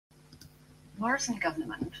Morrison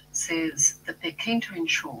government says that they're keen to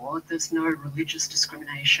ensure there's no religious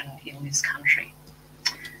discrimination in this country.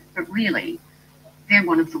 But really, they're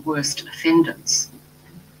one of the worst offenders.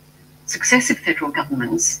 Successive federal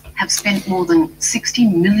governments have spent more than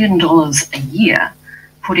 $60 million a year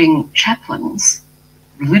putting chaplains,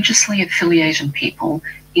 religiously affiliated people,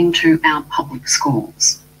 into our public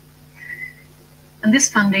schools. And this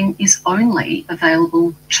funding is only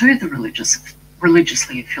available to the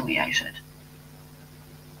religiously affiliated,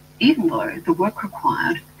 even though the work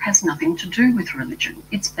required has nothing to do with religion.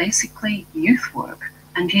 It's basically youth work,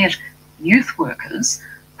 and yet youth workers,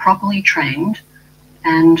 properly trained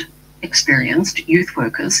and experienced youth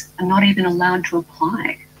workers, are not even allowed to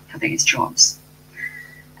apply for these jobs.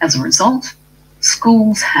 As a result,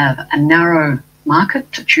 schools have a narrow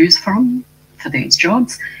market to choose from for these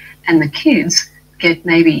jobs, and the kids get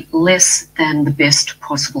maybe less than the best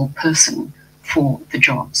possible person for the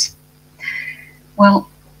jobs. Well,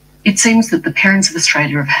 it seems that the parents of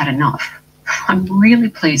Australia have had enough. I'm really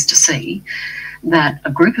pleased to see that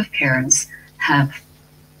a group of parents have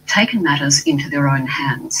taken matters into their own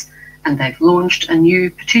hands, and they've launched a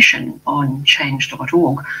new petition on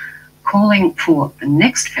change.org calling for the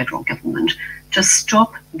next federal government to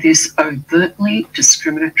stop this overtly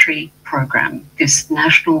discriminatory program, this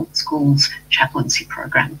National Schools Chaplaincy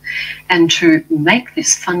program, and to make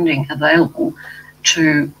this funding available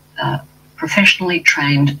to professionally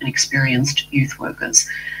trained and experienced youth workers,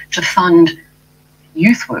 to fund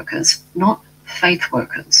youth workers, not faith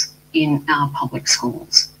workers, in our public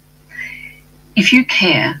schools. If you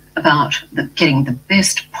care about getting the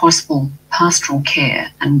best possible pastoral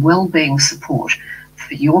care and well-being support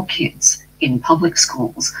for your kids in public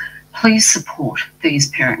schools, please support these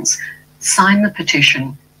parents. Sign the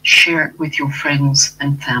petition, share it with your friends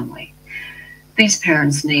and family. These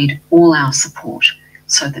parents need all our support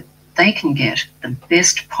so that they can get the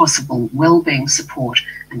best possible well-being support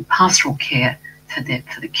and pastoral care for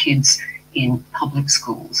the kids in public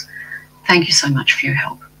schools. Thank you so much for your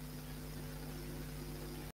help.